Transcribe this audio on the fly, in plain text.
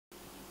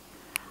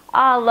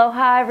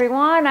Aloha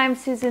everyone, I'm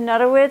Susan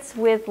Nudowitz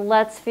with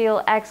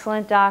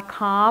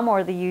letsfeelexcellent.com,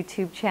 or the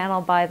YouTube channel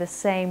by the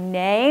same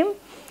name.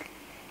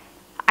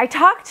 I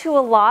talk to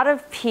a lot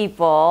of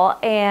people,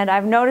 and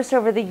I've noticed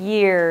over the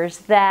years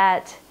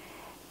that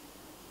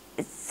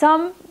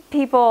some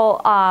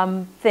people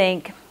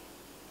think,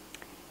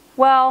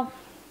 well,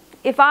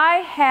 if I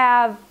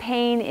have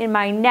pain in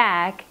my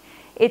neck,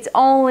 it's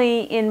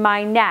only in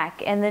my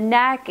neck, and the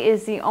neck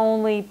is the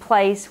only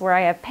place where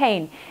I have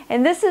pain.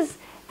 And this is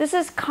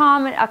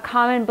a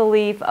common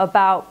belief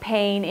about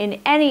pain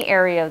in any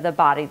area of the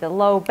body, the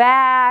low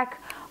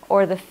back,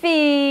 or the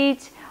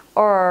feet,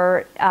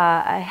 or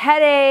a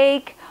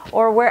headache,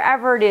 or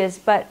wherever it is.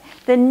 But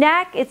the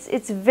neck,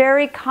 it's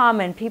very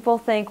common. People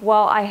think,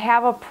 well, I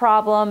have a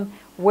problem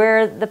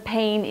where the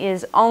pain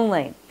is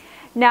only.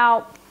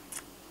 Now,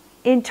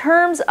 in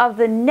terms of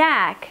the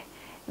neck,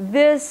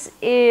 this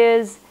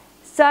is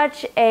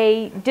such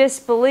a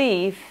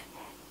disbelief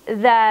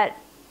that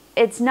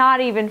it's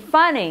not even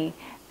funny,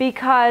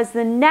 because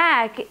the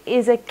neck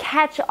is a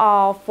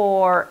catch-all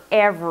for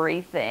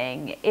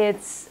everything.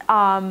 It's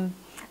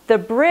the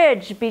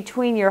bridge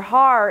between your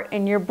heart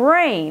and your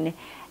brain,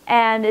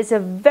 and it's a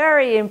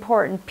very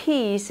important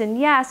piece. And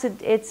yes,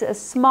 it's a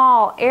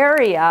small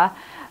area,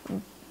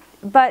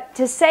 but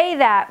to say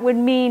that would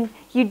mean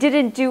you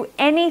didn't do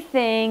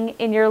anything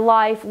in your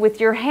life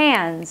with your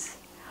hands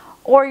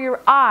or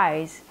your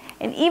eyes.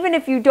 And even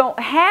if you don't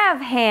have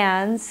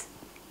hands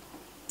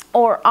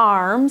or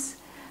arms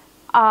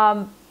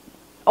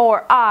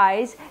or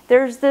eyes,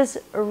 there's this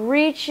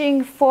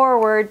reaching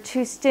forward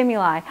to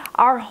stimuli.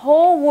 Our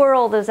whole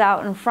world is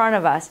out in front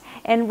of us,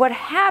 and what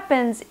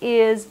happens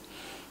is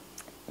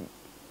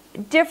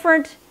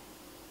different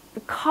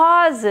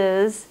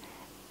causes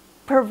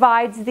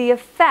provides the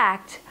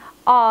effect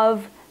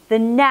of the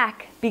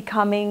neck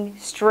becoming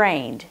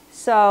strained.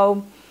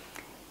 So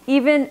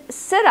even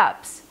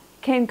sit-ups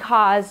can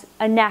cause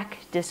a neck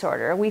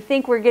disorder. We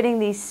think we're getting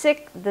the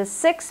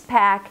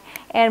six-pack,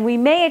 and we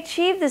may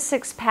achieve the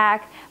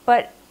six-pack,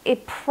 but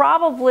it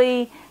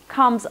probably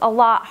comes a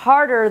lot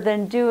harder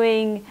than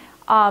doing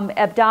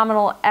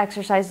abdominal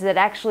exercises that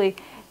actually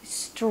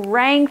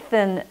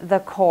strengthen the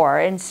core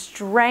and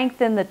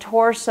strengthen the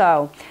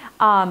torso,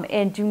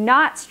 and do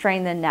not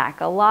strain the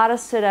neck. A lot of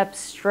sit-ups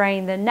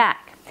strain the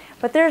neck.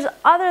 But there's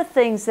other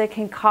things that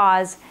can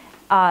cause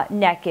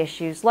neck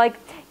issues. Like,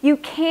 you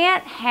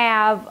can't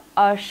have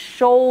a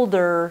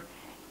shoulder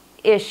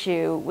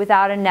issue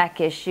without a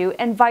neck issue,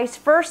 and vice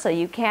versa.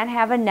 You can't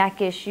have a neck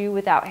issue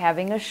without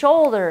having a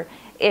shoulder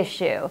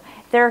issue.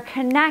 They're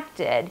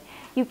connected.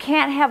 You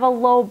can't have a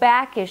low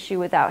back issue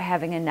without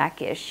having a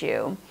neck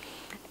issue.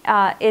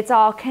 It's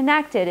all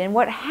connected. And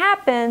what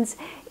happens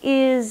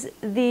is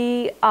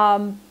the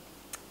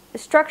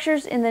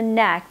structures in the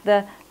neck,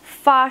 the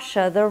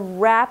fascia, the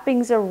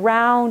wrappings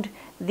around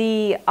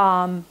the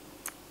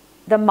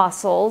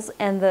muscles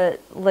and the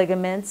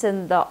ligaments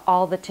and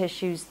all the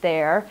tissues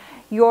there,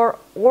 your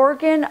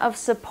organ of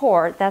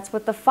support, that's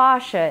what the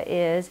fascia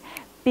is,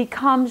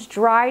 becomes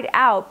dried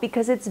out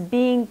because it's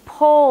being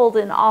pulled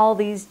in all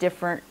these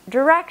different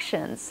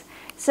directions.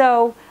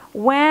 So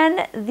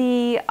when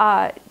the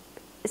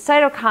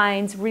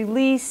cytokines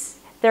release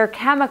their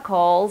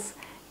chemicals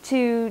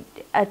to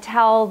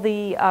tell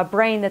the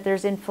brain that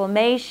there's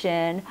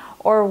inflammation,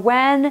 or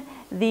when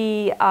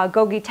the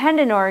Golgi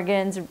tendon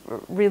organs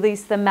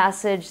release the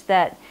message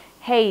that,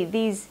 hey,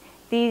 these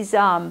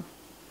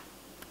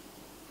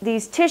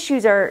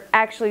tissues are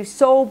actually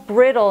so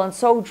brittle and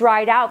so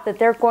dried out that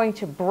they're going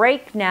to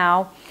break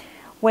now.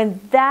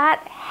 When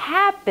that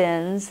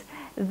happens,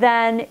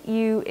 then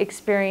you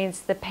experience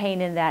the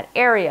pain in that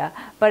area,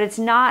 but it's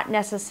not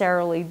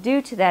necessarily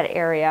due to that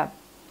area.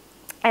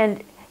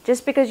 And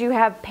just because you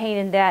have pain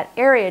in that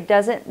area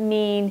doesn't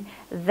mean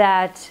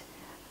that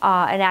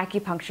an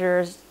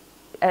acupuncturist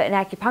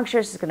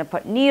is going to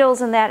put needles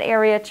in that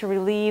area to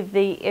relieve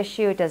the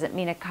issue. It doesn't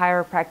mean a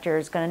chiropractor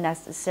is going to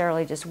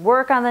necessarily just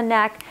work on the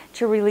neck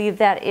to relieve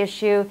that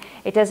issue.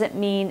 It doesn't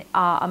mean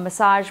a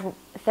massage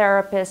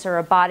therapist or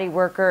a body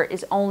worker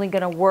is only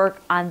going to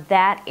work on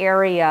that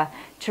area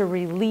to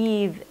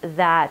relieve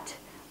that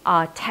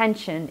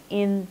tension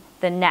in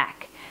the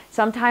neck.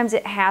 Sometimes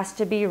it has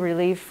to be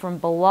relieved from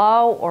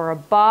below or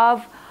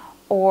above,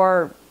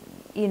 or,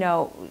 you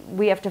know,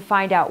 we have to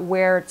find out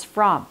where it's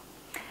from.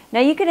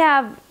 Now, you can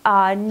have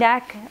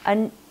neck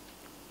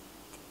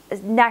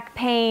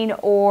pain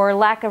or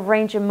lack of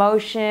range of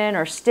motion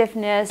or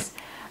stiffness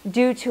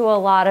due to a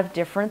lot of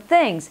different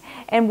things.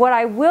 And what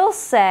I will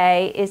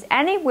say is,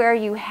 anywhere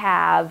you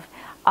have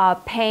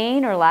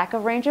pain or lack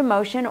of range of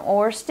motion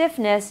or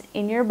stiffness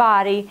in your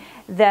body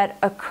that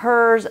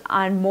occurs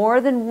on more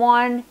than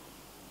one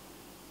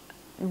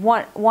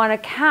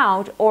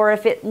account, or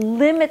if it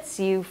limits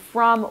you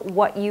from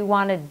what you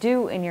want to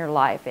do in your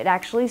life, it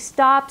actually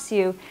stops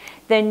you,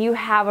 then you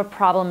have a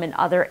problem in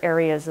other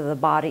areas of the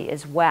body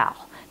as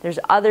well. There's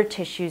other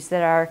tissues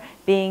that are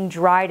being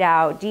dried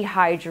out,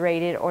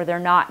 dehydrated, or they're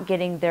not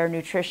getting their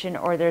nutrition,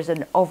 or there's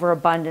an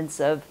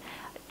overabundance of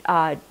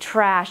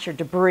trash or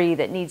debris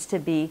that needs to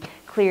be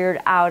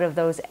cleared out of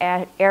those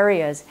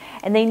areas.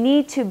 And they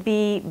need to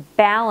be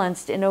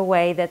balanced in a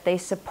way that they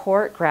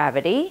support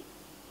gravity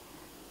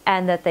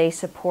and that they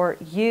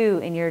support you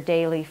in your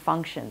daily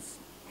functions.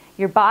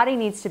 Your body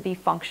needs to be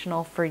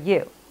functional for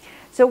you.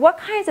 So what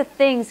kinds of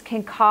things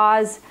can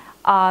cause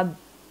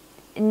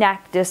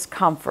neck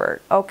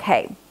discomfort?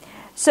 Okay,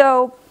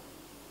 so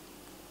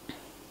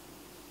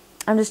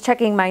I'm just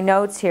checking my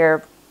notes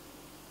here.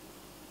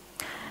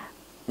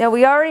 Now,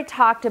 we already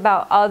talked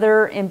about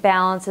other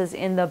imbalances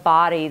in the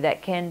body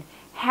that can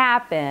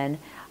happen,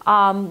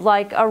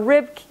 like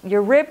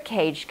your rib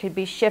cage could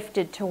be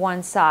shifted to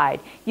one side.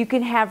 You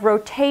can have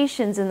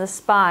rotations in the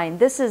spine.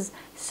 This is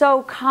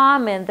so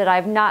common that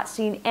I've not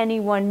seen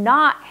anyone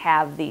not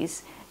have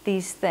these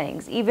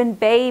things. Even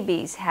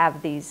babies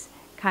have these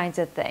kinds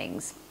of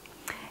things.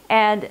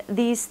 And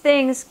these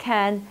things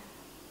can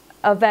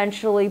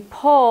eventually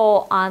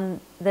pull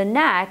on the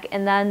neck,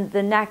 and then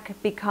the neck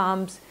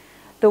becomes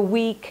the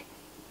weak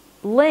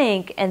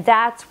link, and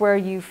that's where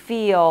you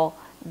feel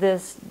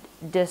this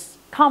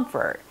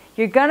discomfort.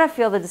 You're gonna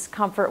feel the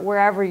discomfort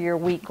wherever your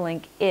weak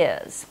link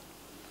is.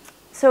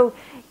 So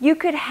you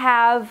could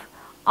have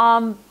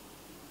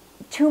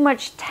too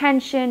much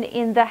tension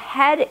in the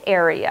head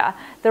area,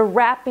 the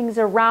wrappings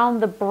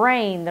around the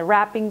brain, the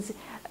wrappings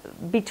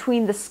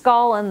between the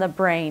skull and the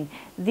brain,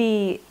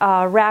 the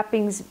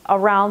wrappings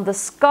around the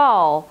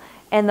skull,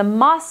 and the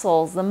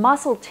muscles, the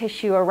muscle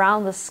tissue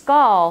around the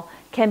skull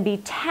can be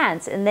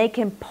tense, and they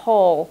can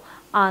pull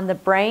on the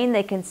brain.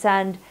 They can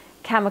send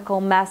chemical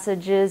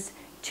messages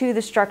to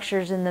the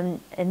structures in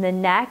the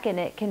neck, and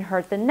it can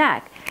hurt the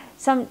neck.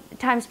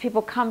 Sometimes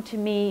people come to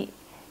me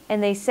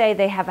and they say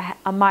they have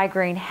a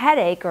migraine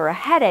headache or a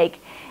headache,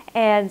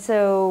 and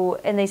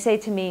they say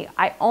to me,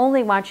 I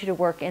only want you to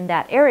work in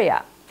that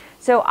area.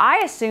 So I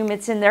assume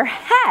it's in their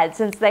head,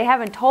 since they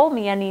haven't told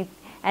me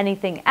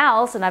anything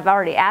else, and I've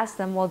already asked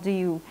them, well, do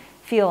you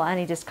feel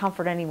any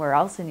discomfort anywhere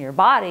else in your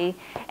body?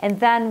 And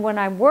then when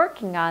I'm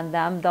working on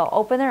them, they'll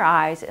open their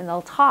eyes and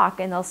they'll talk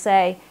and they'll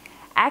say,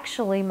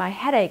 actually, my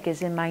headache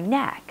is in my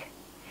neck.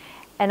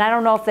 And I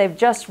don't know if they've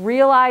just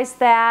realized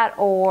that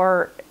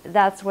or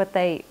that's what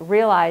they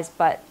realized,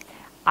 but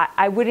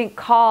I wouldn't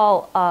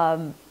call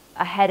a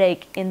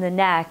headache in the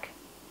neck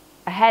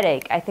a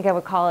headache. I think I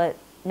would call it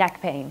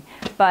neck pain.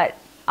 But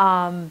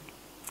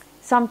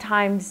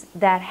sometimes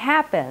that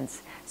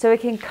happens. So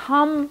it can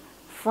come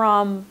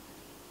from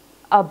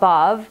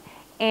above,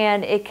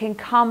 and it can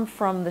come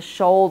from the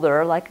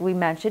shoulder, like we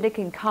mentioned. It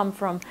can come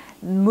from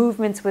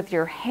movements with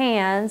your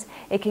hands.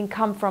 It can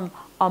come from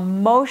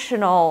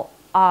emotional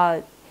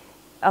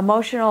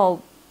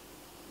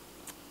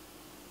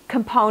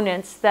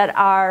components that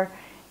are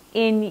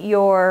in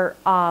your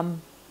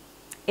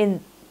in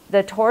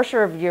the torso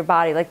of your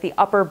body, like the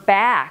upper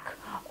back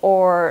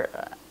or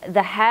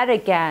the head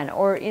again,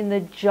 or in the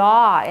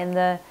jaw, in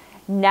the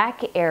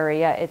neck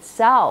area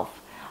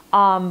itself.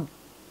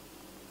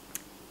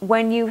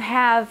 When you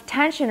have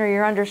tension or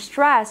you're under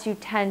stress, you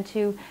tend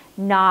to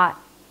not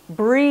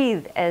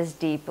breathe as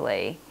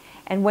deeply.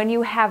 And when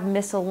you have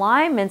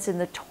misalignments in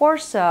the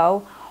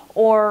torso,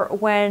 or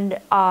when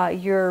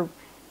your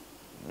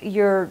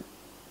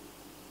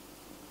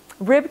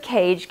rib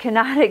cage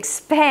cannot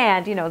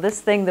expand, you know, this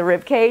thing, the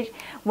rib cage,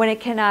 when it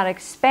cannot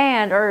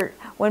expand, or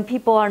when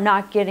people are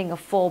not getting a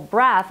full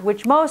breath,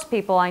 which most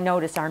people I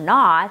notice are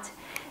not,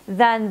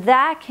 then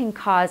that can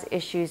cause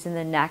issues in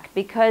the neck,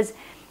 because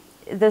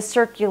the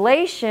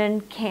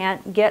circulation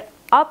can't get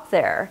up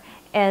there,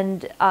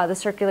 and the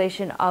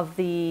circulation of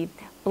the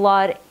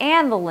blood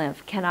and the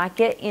lymph cannot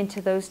get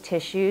into those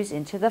tissues,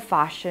 into the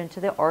fascia, into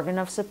the organ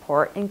of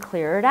support, and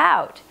clear it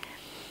out.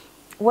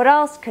 What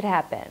else could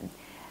happen?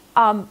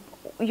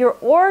 Your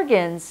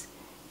organs,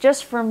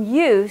 just from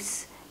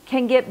use,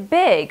 can get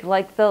big,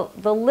 like the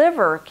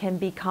liver can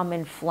become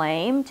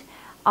inflamed,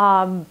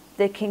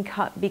 they can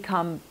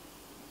become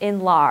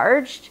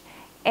enlarged,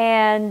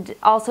 and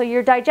also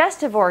your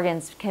digestive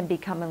organs can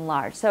become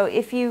enlarged. So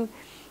if you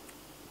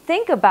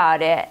think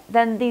about it,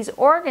 then these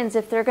organs,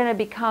 if they're going to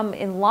become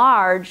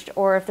enlarged,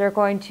 or if they're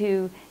going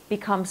to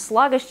become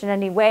sluggish in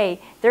any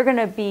way, they're going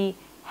to be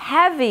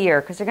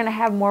heavier because they're going to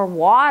have more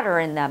water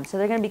in them. So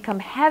they're going to become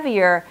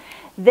heavier.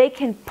 They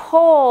can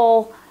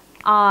pull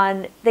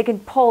on, they can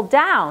pull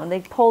down.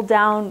 They pull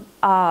down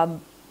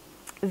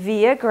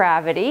via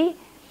gravity,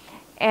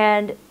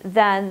 and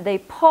then they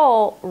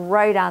pull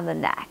right on the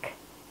neck.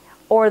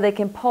 Or they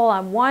can pull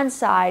on one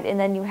side, and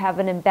then you have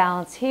an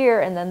imbalance here,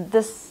 and then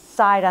this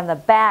side on the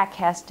back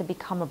has to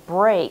become a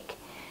break.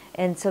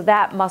 And so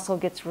that muscle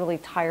gets really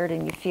tired,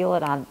 and you feel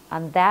it on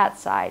that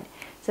side.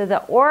 So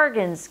the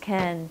organs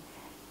can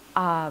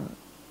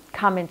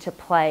come into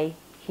play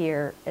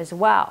here as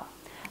well.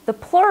 The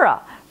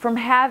pleura, from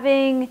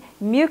having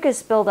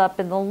mucus buildup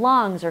in the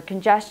lungs or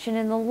congestion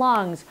in the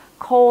lungs,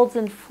 colds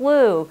and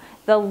flu,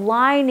 the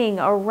lining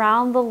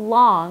around the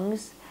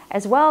lungs,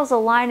 as well as the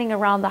lining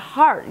around the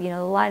heart. You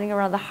know, the lining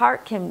around the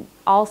heart can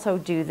also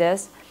do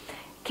this,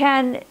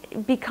 can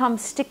become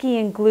sticky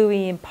and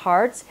gluey in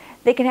parts.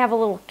 they can have a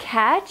little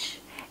catch,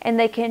 and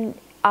they can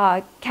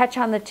catch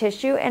on the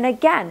tissue, and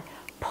again,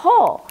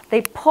 pull.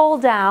 They pull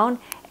down,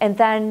 and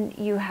then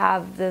you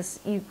have this,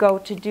 you go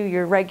to do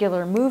your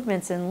regular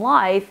movements in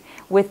life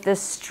with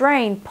this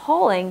strain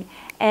pulling,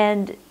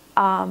 and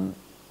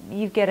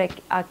you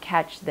get a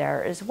catch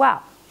there as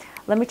well.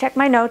 Let me check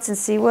my notes and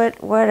see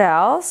what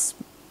else.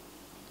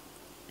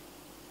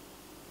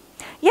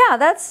 Yeah,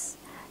 that's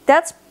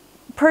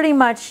pretty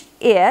much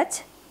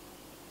it.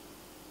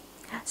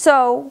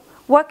 So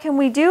what can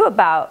we do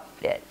about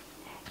it?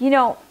 You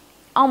know,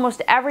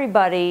 almost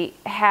everybody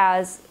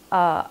has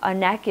a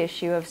neck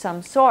issue of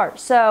some sort.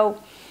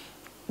 So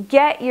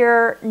get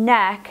your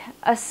neck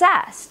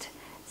assessed.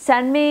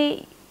 Send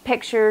me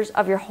pictures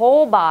of your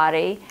whole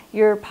body,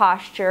 your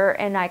posture,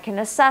 and I can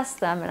assess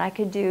them, and I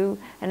can do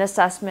an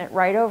assessment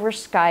right over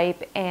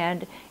Skype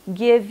and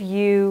give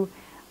you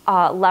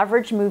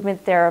leverage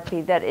movement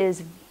therapy that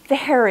is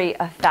very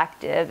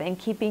effective in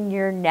keeping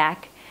your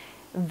neck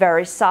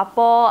very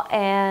supple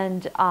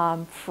and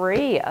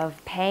free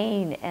of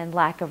pain and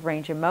lack of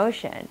range of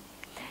motion.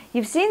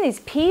 You've seen these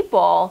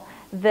people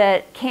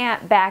that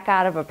can't back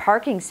out of a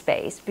parking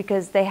space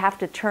because they have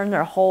to turn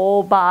their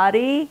whole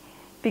body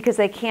because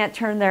they can't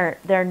turn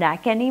their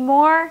neck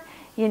anymore.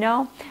 You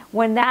know,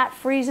 when that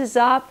freezes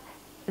up,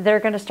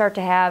 they're going to start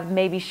to have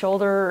maybe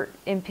shoulder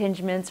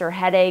impingements or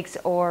headaches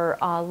or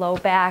low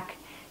back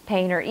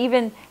pain or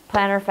even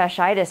plantar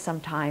fasciitis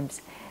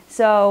sometimes.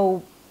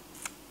 So,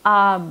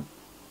 and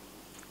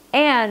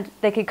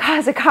they could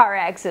cause a car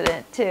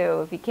accident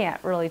too if you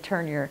can't really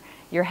turn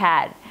your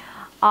head.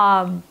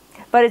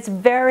 But it's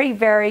very,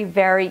 very,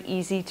 very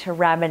easy to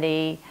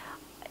remedy,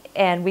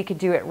 and we could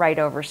do it right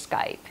over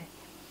Skype.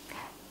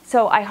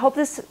 So I hope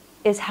this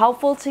is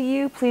helpful to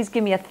you. Please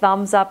give me a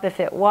thumbs up if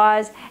it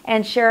was,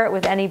 and share it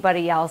with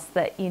anybody else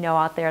that you know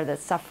out there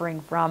that's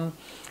suffering from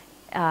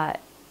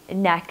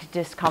neck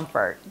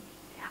discomfort.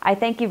 I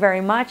thank you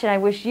very much, and I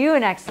wish you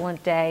an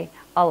excellent day.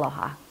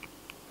 Aloha.